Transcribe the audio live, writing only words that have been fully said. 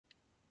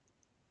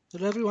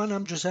Hello everyone,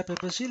 I'm Giuseppe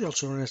Basile,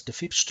 also known as the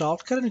FIP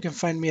Stalker, and you can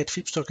find me at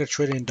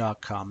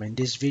fipstalkertrading.com. In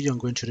this video, I'm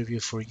going to review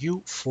for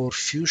you 4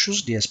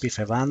 futures, the S&P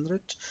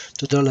 500,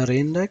 the dollar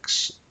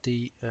index,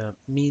 the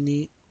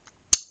mini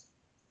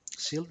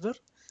silver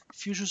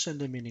futures, and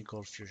the mini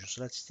gold futures.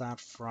 Let's start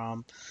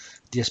from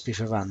the S&P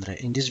 500.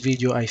 In this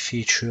video, I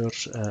feature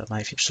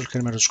my FIP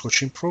Stalker Methods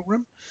coaching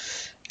program,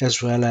 as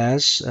well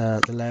as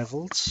the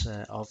levels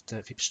of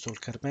the FIP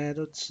Stalker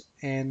methods.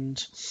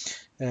 And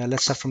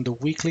let's start from the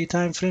weekly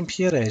time frame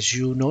here. As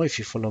you know, if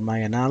you follow my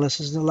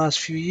analysis in the last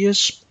few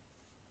years,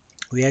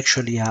 we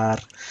actually are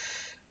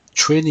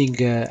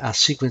trading a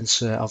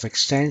sequence of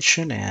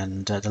extension,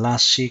 and the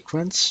last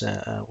sequence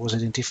was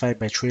identified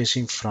by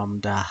tracing from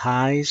the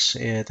highs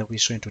that we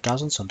saw in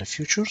 2000s on the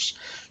futures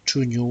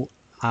to new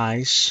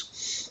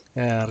highs,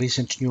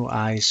 recent new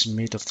highs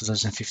mid of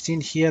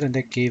 2015 here, and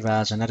that gave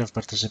us a net of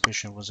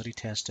participation was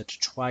retested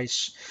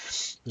twice.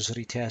 It was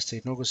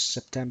retested in August,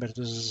 September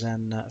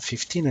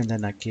 2015, and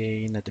then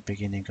again at the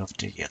beginning of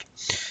the year.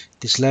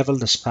 This level,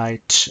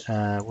 despite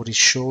what is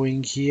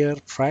showing here,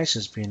 price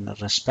has been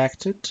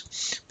respected.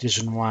 The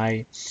reason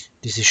why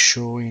this is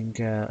showing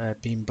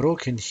being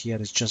broken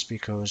here is just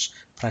because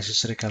price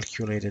is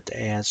recalculated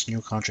as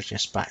new contract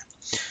expire.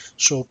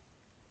 So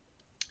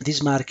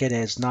this market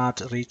has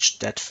not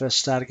reached that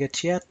first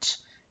target yet,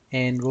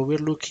 and what we're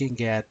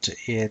looking at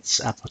is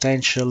a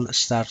potential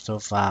start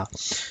of a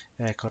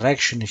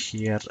correction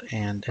here.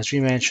 And as we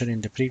mentioned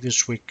in the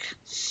previous week,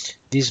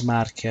 this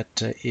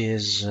market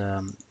is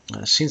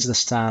since the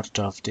start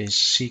of this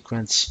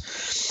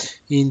sequence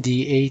in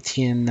the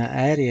 18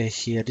 area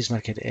here, this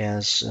market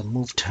has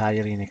moved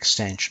higher in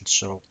extension.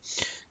 So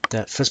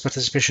the first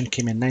participation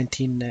came in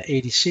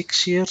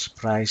 1986 here,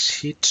 price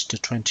hit the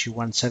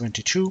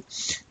 2172,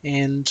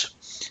 and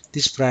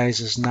this price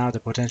has now the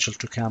potential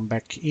to come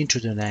back into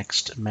the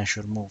next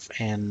measure move.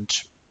 And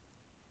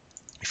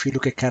if you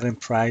look at current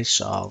price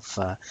of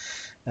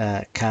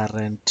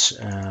current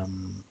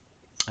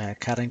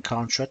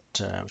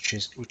contract,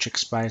 which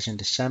expires in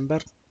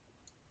December,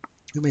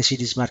 you may see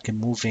this market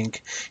moving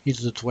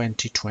into the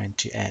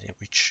 2020 area,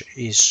 which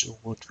is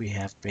what we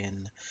have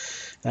been,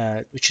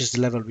 which is the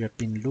level we have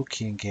been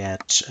looking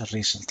at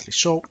recently.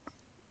 So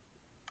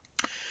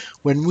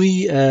when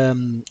we,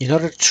 in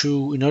order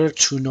to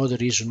know the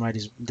reason why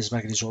this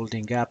market is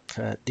holding up,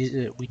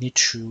 we need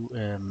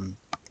to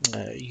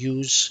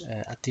use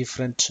a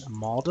different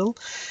model,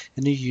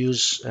 and you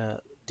use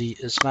the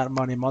smart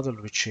money model,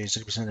 which is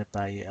represented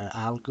by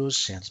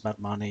algos and smart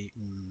money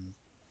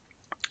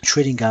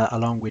trading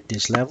along with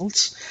these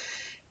levels.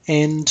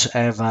 And I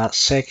have a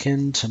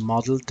second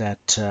model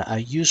that I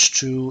used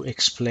to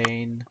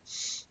explain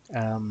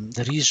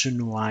the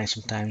reason why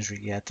sometimes we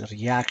get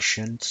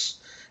reactions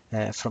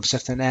from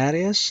certain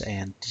areas,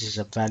 and this is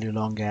a value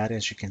long area.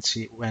 As you can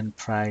see, when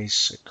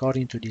price got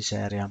into this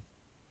area,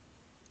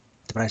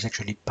 the price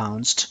actually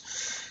bounced,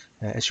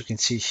 as you can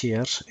see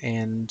here,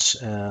 and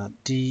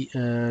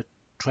the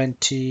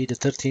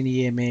 13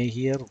 EMA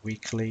here,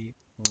 weekly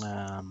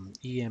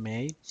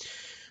EMA,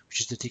 which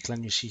is the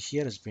decline you see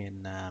here, has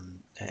been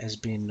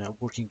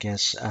working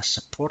as a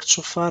support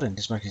so far, and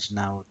this market is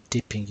now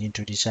dipping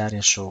into this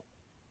area. So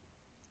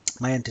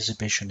my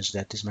anticipation is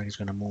that this market is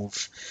going to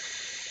move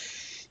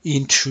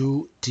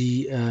into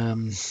the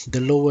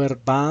lower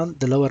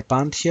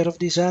band here of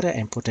this area,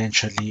 and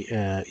potentially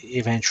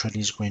eventually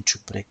is going to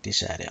break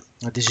this area.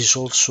 Now, this is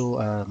also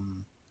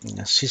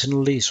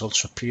seasonally is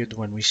also a period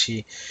when we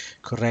see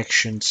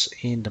corrections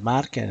in the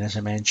market, and as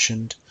I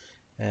mentioned,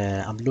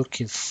 I'm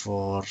looking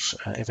for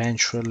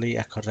eventually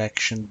a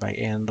correction by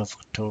end of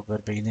October,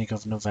 beginning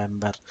of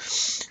November,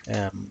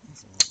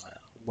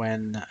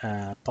 when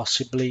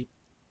possibly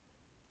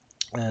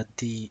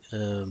the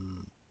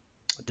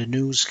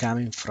news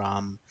coming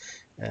from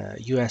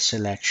US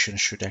election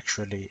should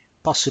actually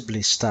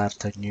possibly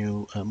start a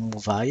new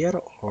move higher,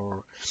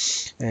 or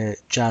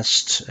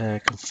just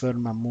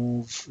confirm a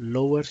move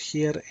lower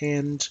here.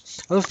 And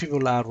a lot of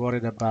people are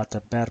worried about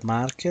a bear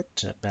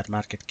market. A bear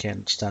market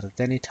can start at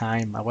any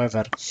time.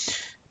 However,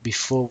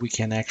 before we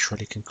can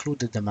actually conclude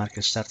that the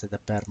market started a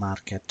bear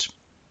market,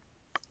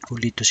 will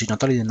need to see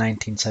not only the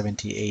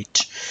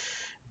 1978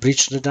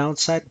 breach on the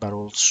downside, but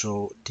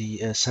also the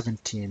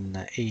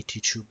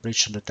 1782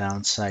 breach on the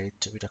downside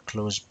with a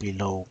close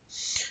below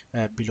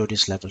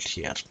this level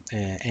here.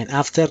 And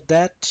after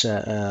that,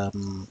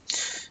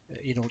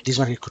 this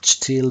market could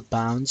still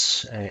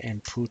bounce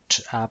and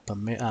put up a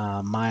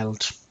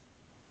mild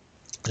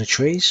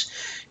retrace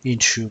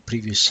into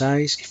previous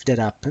highs. If that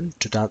happened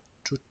to that,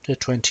 to the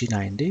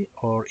 2090,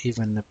 or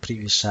even the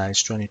previous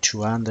size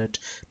 2200,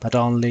 but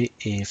only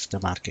if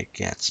the market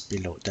gets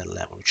below that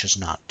level, which is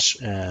not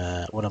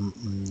what I'm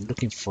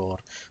looking for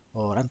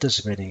or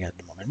anticipating at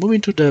the moment.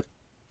 Moving to the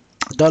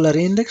Dollar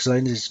index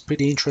is a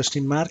pretty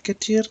interesting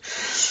market here,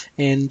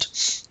 and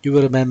you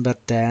will remember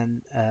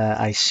then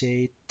I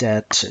said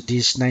that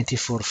this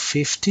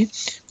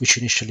 94.50, which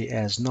initially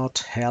has not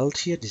held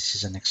here, this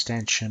is an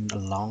extension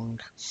along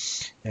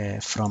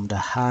from the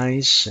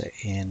highs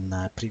in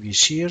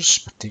previous years,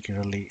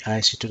 particularly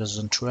IC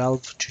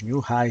 2012 to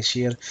new highs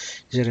here.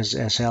 There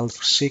has held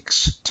for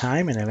 6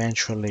 time, and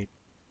eventually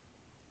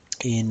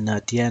in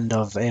the end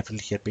of April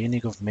here,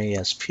 beginning of May,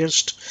 has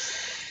pierced.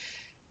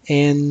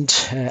 And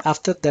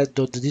after that,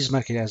 though, this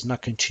market has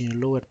not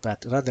continued lower,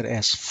 but rather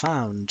has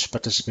found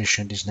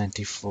participation in this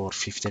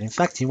 94.50. And in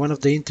fact, in one of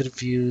the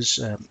interviews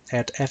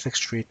at FX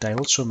Street, I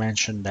also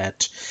mentioned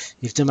that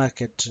if the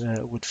market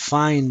would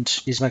find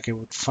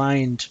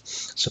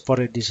support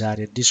at this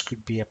area, this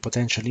could be a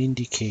potential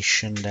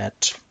indication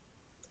that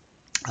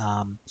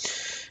an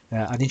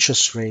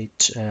interest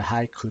rate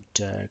hike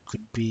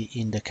could be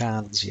in the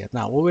cards here.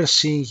 Now, what we're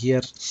seeing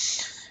here,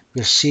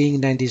 we're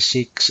seeing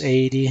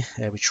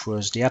 96.80, which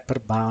was the upper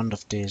bound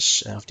of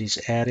this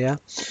area,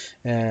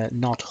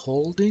 not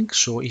holding.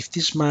 So if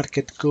this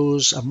market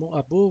goes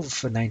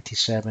above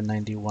 97,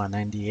 91,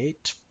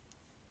 98,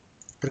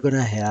 we're going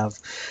to have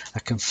a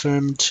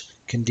confirmed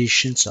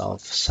conditions of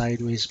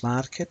sideways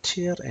market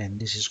here, and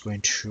this is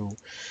going to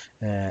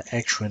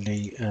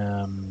actually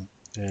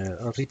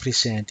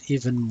represent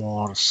even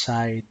more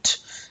sideways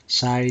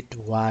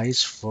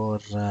for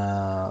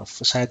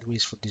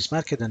this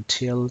market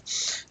until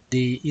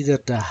either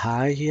the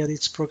high here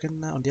is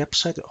broken on the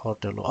upside or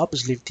the low.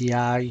 Obviously, if the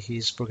high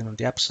is broken on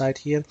the upside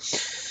here,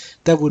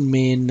 that would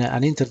mean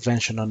an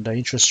intervention on the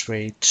interest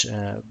rate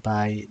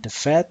by the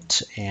Fed,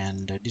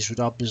 and this would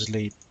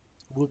obviously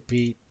would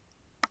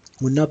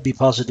not be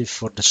positive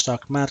for the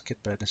stock market,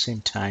 but at the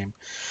same time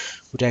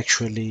would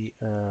actually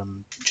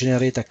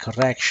generate a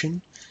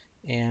correction,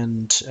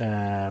 and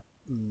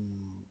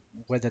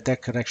whether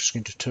that correction is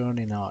going to turn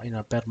in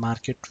a bear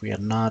market, we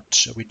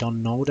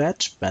don't know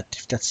that, but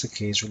if that's the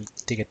case, we'll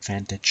take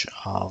advantage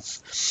of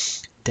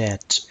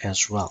that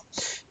as well.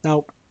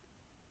 Now,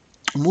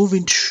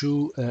 moving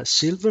to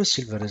silver.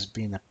 Silver has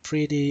been a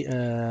pretty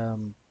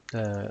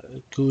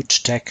good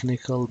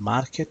technical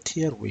market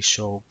here. We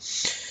saw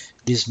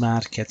this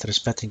market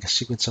respecting a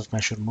sequence of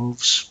measured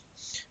moves.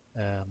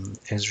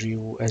 As you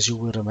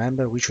will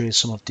remember, we traded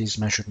some of these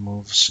measured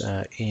moves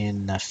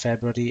in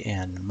February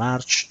and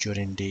March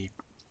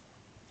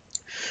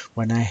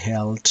when I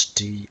held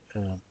the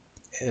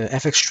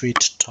FX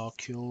Street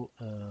Tokyo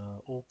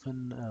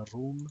open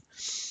room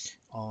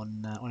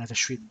on FX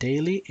Street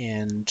daily,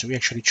 and we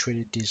actually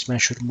traded these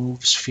measured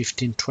moves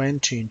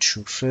 15-20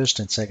 into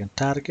first and second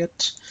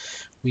target.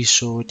 We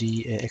saw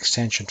the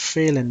extension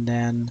fail, and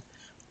then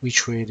we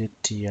traded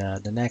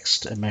the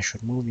next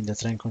measured move in the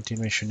trend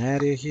continuation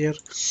area here,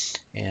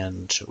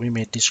 and we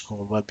made this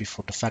call well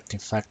before the fact. In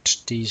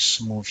fact, this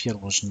move here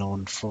was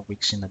known 4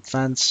 weeks in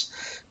advance.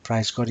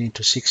 Price got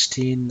into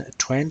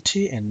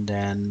 16.20, and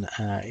then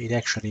it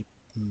actually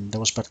there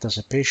was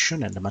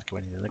participation, and the market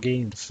went in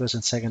again, the first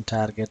and second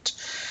target,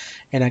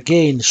 and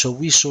again. So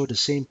we saw the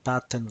same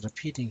pattern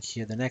repeating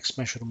here. The next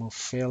measured move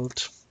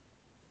failed,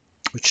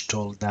 which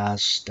told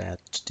us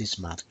that this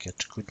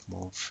market could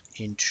move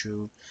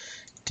into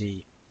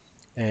the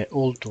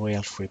old way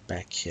halfway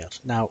back here.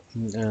 Now,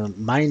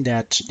 mind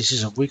that this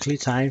is a weekly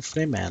time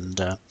frame, and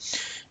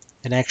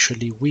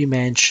actually we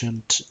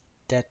mentioned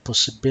that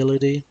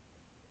possibility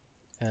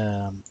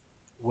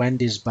when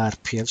this bar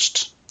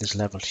pierced this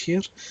level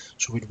here.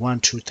 So with 1,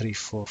 2, 3,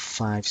 4,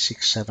 5,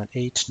 6, 7,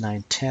 8,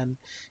 9, 10,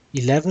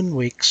 11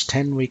 weeks,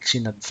 10 weeks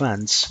in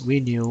advance, we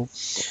knew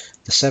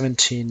the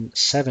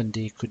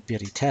 1770 could be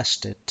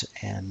retested,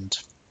 and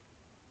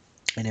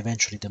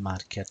eventually the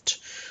market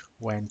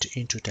went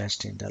into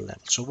testing that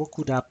level. So what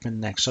could happen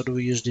next? How do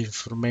we use the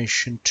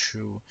information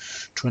to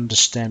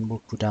understand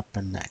what could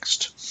happen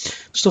next?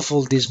 First of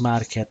all, this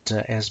market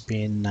has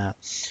been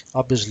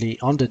obviously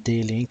on the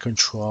daily in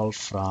control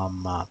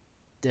by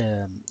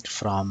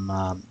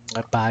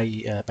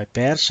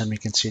bears, and we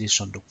can see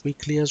this on the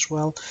weekly as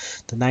well.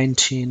 The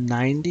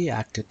 1990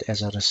 acted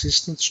as a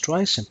resistance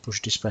twice and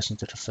pushed this price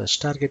into the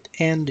first target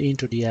and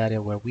into the area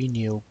where we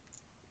knew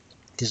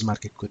this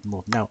market could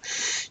move. Now,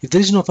 if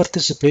there is no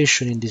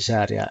participation in this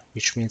area,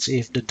 which means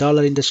if the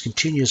dollar index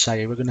continues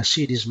higher, we're going to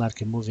see this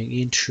market moving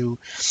into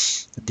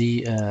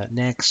the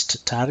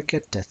next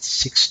target,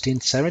 that's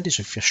 1670.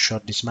 So if you're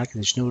short this market,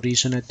 there's no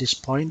reason at this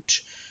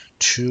point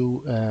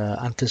to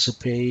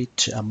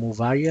anticipate a move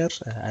higher,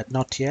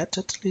 not yet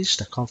at least.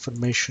 A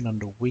confirmation on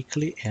the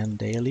weekly and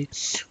daily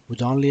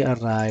would only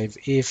arrive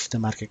if the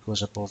market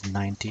goes above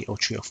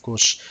 90.03. Of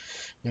course,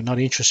 we're not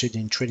interested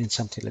in trading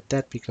something like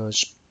that,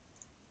 because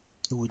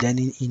would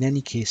in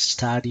any case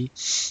study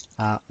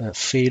a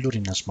failure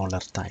in a smaller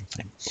time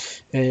frame.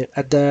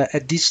 At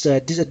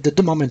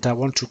the moment, I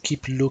want to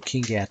keep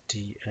looking at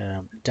the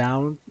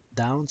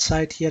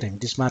downside here, and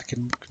this market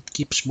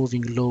keeps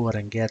moving lower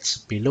and gets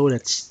below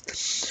that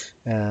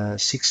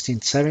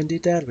 1670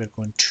 there. We're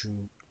going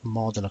to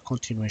model a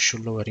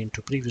continuation lower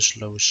into previous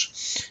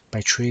lows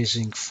by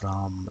tracing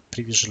from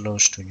previous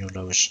lows to new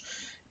lows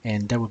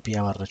and that would be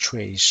our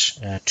retrace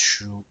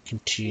to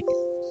continue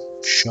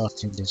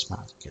shorting this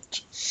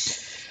market.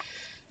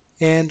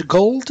 And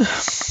gold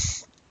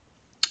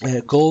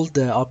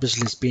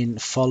obviously has been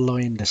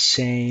following the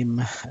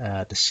same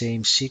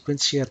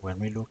sequence here. When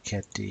we look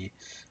at the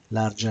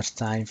larger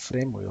time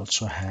frame, we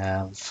also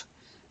have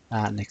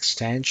an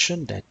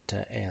extension that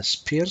has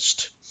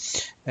pierced,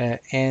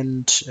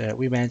 and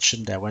we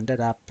mentioned that when that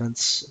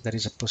happens, there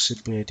is a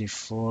possibility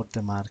for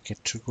the market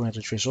to go and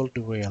retrace all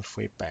the way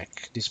halfway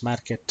back. This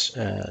market,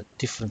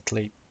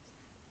 differently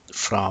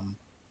from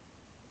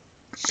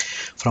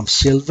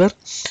silver,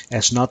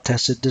 has not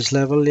tested this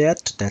level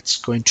yet. That's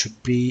going to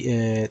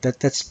be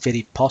that's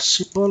very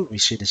possible. We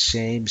see the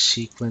same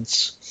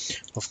sequence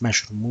of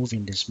measure move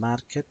in this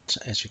market,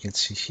 as you can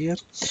see here,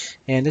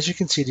 and as you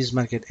can see, this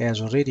market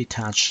has already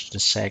touched the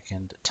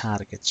second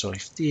target. So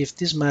if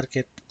this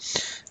market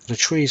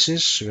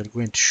retraces, we're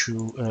going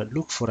to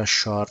look for a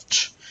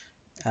short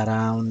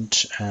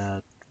around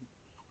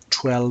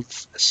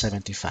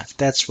 1275.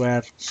 That's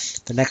where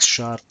the next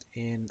short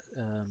in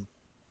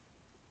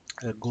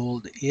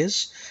gold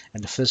is,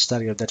 and the first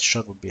target of that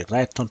short would be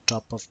right on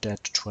top of that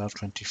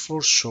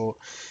 1224. So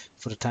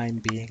for the time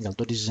being,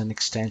 although this is an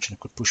extension, it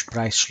could push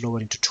price lower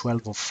into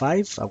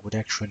 1205. I would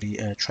actually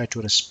try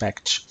to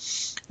respect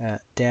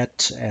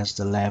that as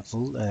the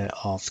level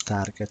of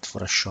target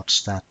for a short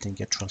starting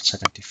at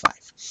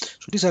 1275.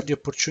 So these are the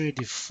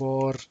opportunity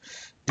for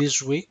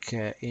this week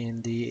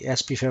in the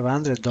S&P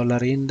 500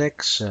 dollar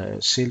index,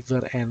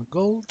 silver and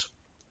gold.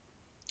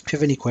 If you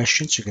have any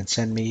questions, you can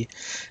send me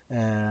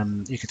a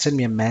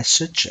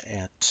message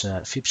at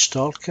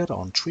FibsTalker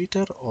on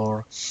Twitter,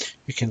 or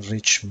you can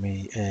reach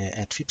me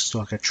at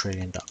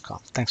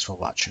FibsTalkerTrading.com. Thanks for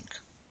watching.